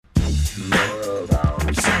Final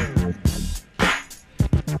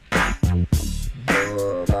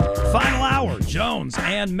hour, Jones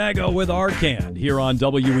and Mego with Arcand here on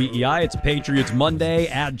WEEI. It's Patriots Monday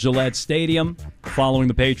at Gillette Stadium following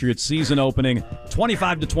the Patriots season opening.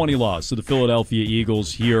 25-20 loss to the Philadelphia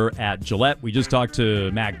Eagles here at Gillette. We just talked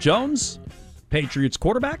to Mac Jones, Patriots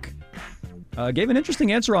quarterback. Gave an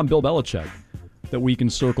interesting answer on Bill Belichick that we can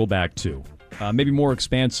circle back to. Maybe more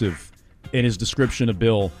expansive in his description of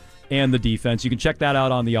Bill and the defense. You can check that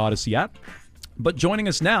out on the Odyssey app. But joining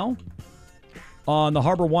us now on the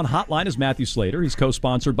Harbor One hotline is Matthew Slater. He's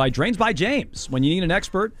co-sponsored by Drains by James. When you need an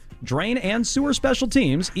expert, drain and sewer special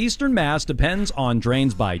teams, Eastern Mass depends on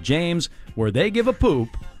Drains by James, where they give a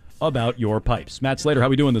poop about your pipes. Matt Slater, how are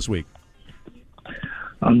we doing this week?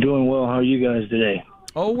 I'm doing well. How are you guys today?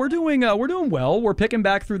 Oh, we're doing well. We're picking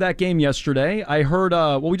back through that game yesterday. I heard,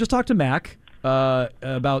 we just talked to Mac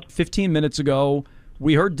about 15 minutes ago.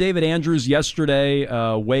 We heard David Andrews yesterday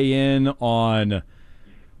weigh in on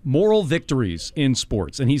moral victories in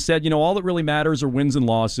sports. And he said, all that really matters are wins and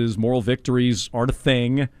losses. Moral victories aren't a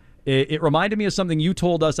thing. It reminded me of something you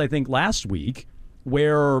told us, I think, last week,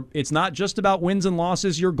 where it's not just about wins and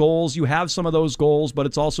losses, your goals. You have some of those goals, but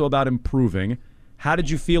it's also about improving. How did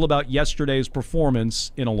you feel about yesterday's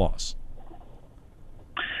performance in a loss?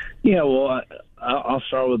 Yeah, well, I'll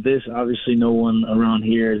start with this. Obviously, no one around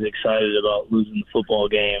here is excited about losing the football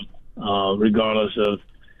game, regardless of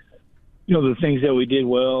the things that we did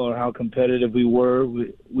well or how competitive we were.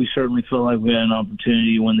 We certainly felt like we had an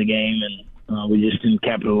opportunity to win the game, and we just didn't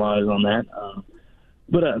capitalize on that.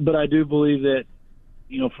 But I do believe that,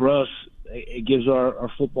 for us, it gives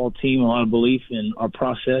our football team a lot of belief in our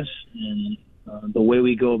process and the way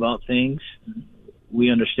we go about things.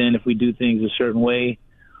 We understand if we do things a certain way,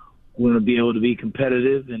 we're going to be able to be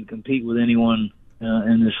competitive and compete with anyone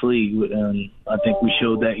in this league. And I think we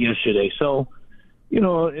showed that yesterday. So,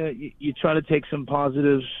 you try to take some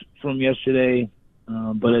positives from yesterday,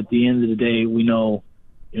 but at the end of the day, we know,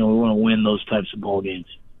 we want to win those types of ball games.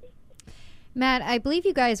 Matt, I believe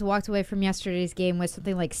you guys walked away from yesterday's game with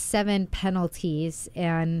something like 7 penalties,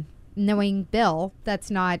 and knowing Bill, that's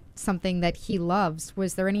not something that he loves.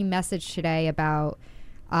 Was there any message today about,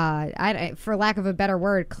 for lack of a better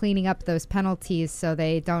word, cleaning up those penalties so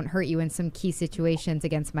they don't hurt you in some key situations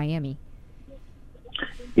against Miami?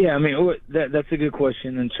 Yeah, I mean, that's a good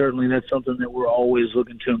question, and certainly that's something that we're always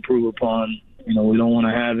looking to improve upon. We don't want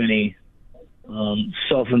to have any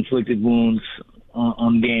self-inflicted wounds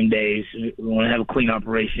on game days. We want to have a clean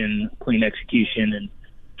operation, clean execution, and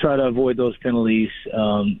try to avoid those penalties.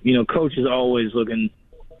 Coach is always looking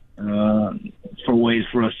for ways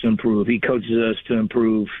for us to improve. He coaches us to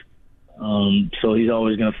improve, so he's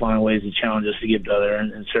always going to find ways to challenge us to get better,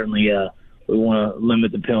 and certainly we want to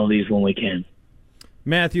limit the penalties when we can.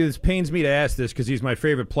 Matthew, this pains me to ask this because he's my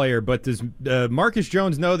favorite player, but does Marcus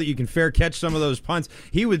Jones know that you can fair catch some of those punts?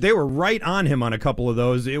 They were right on him on a couple of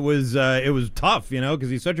those. It was tough, because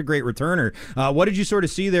he's such a great returner. What did you sort of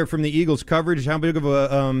see there from the Eagles' coverage? How big of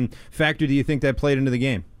a factor do you think that played into the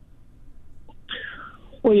game?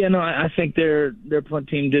 Well, I think their punt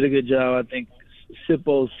team did a good job. I think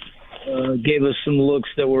Sippos gave us some looks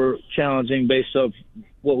that were challenging based off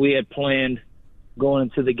what we had planned going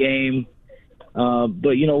into the game.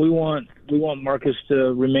 But we want Marcus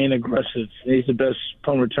to remain aggressive. He's the best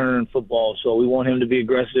punt returner in football, so we want him to be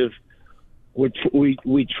aggressive.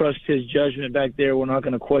 We trust his judgment back there. We're not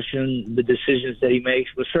going to question the decisions that he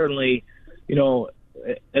makes, but certainly,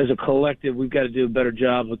 as a collective, we've got to do a better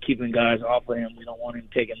job of keeping guys off of him. We don't want him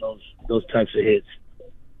taking those types of hits.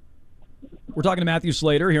 We're talking to Matthew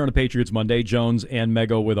Slater here on a Patriots Monday. Jones and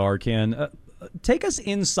Mego with Arcand. Take us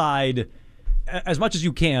inside, as much as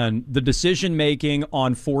you can, the decision-making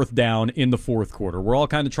on fourth down in the fourth quarter. We're all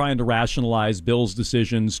kind of trying to rationalize Bill's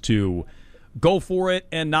decisions to go for it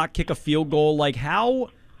and not kick a field goal. Like, how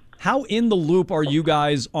in the loop are you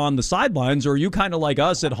guys on the sidelines, or are you kind of like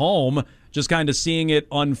us at home, just kind of seeing it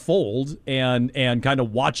unfold and kind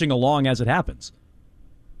of watching along as it happens?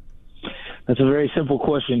 That's a very simple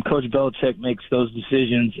question. Coach Belichick makes those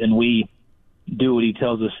decisions, and we do what he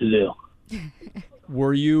tells us to do.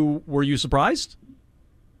 Were you surprised?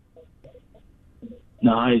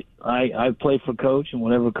 No, I play for Coach, and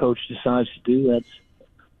whatever Coach decides to do,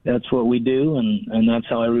 that's what we do, and that's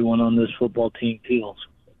how everyone on this football team feels.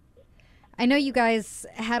 I know you guys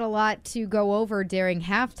had a lot to go over during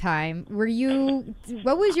halftime.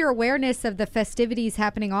 What was your awareness of the festivities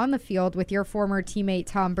happening on the field with your former teammate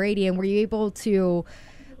Tom Brady, and were you able to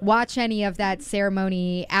watch any of that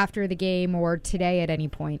ceremony after the game or today at any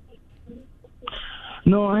point?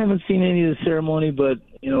 No, I haven't seen any of the ceremony, but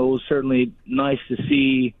it was certainly nice to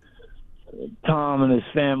see Tom and his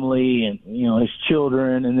family and, his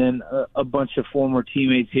children, and then a bunch of former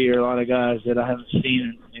teammates here, a lot of guys that I haven't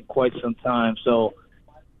seen in quite some time. So,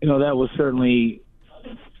 that was certainly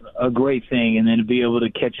a great thing. And then to be able to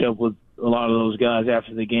catch up with a lot of those guys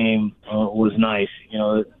after the game was nice.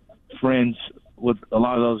 Friends with a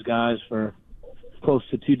lot of those guys for close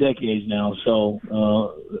to 2 decades now. So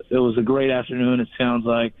it was a great afternoon, it sounds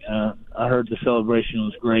like. I heard the celebration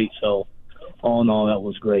was great. So all in all, that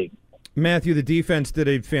was great. Matthew, the defense did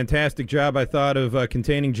a fantastic job, I thought, of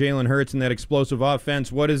containing Jalen Hurts and that explosive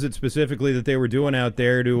offense. What is it specifically that they were doing out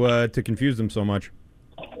there to confuse them so much?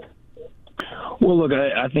 Well, look,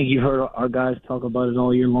 I think you've heard our guys talk about it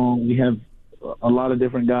all year long. We have a lot of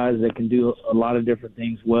different guys that can do a lot of different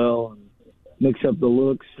things well and mix up the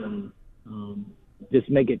looks and just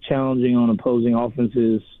make it challenging on opposing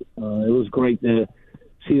offenses. It was great to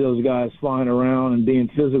see those guys flying around and being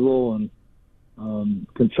physical and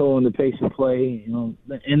controlling the pace of play.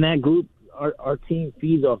 In that group, our team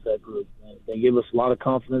feeds off that group. They give us a lot of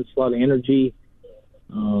confidence, a lot of energy.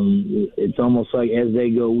 It's almost like as they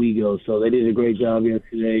go, we go. So they did a great job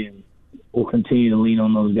yesterday, and we'll continue to lean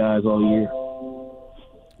on those guys all year.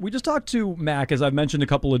 We just talked to Mac, as I've mentioned a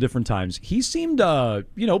couple of different times. He seemed,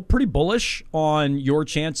 pretty bullish on your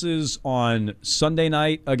chances on Sunday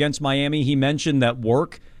night against Miami. He mentioned that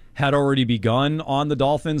work had already begun on the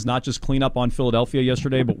Dolphins, not just clean up on Philadelphia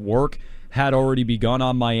yesterday, but work had already begun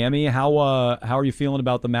on Miami. How are you feeling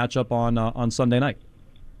about the matchup on Sunday night?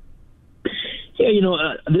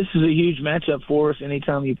 Yeah, this is a huge matchup for us.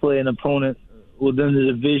 Anytime you play an opponent within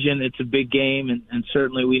the division, it's a big game, and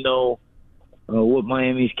certainly we know what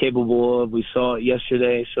Miami's capable of. We saw it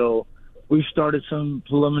yesterday, so we've started some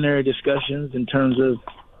preliminary discussions in terms of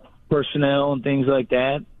personnel and things like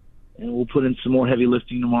that, and we'll put in some more heavy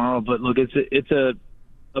lifting tomorrow. But look, it's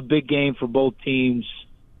a big game for both teams,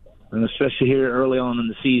 and especially here early on in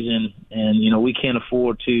the season. And we can't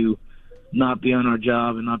afford to not be on our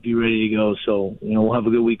job and not be ready to go. So we'll have a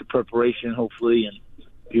good week of preparation, hopefully, and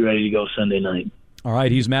be ready to go Sunday night. All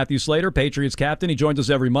right, he's Matthew Slater, Patriots captain. He joins us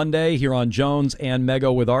every Monday here on Jones and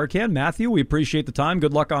Mego with Arcan. Matthew, we appreciate the time.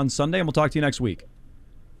 Good luck on Sunday, and we'll talk to you next week.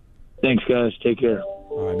 Thanks, guys. Take care.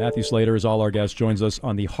 All right, Matthew Slater is all our guest. Joins us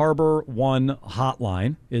on the Harbor One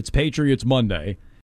hotline. It's Patriots Monday.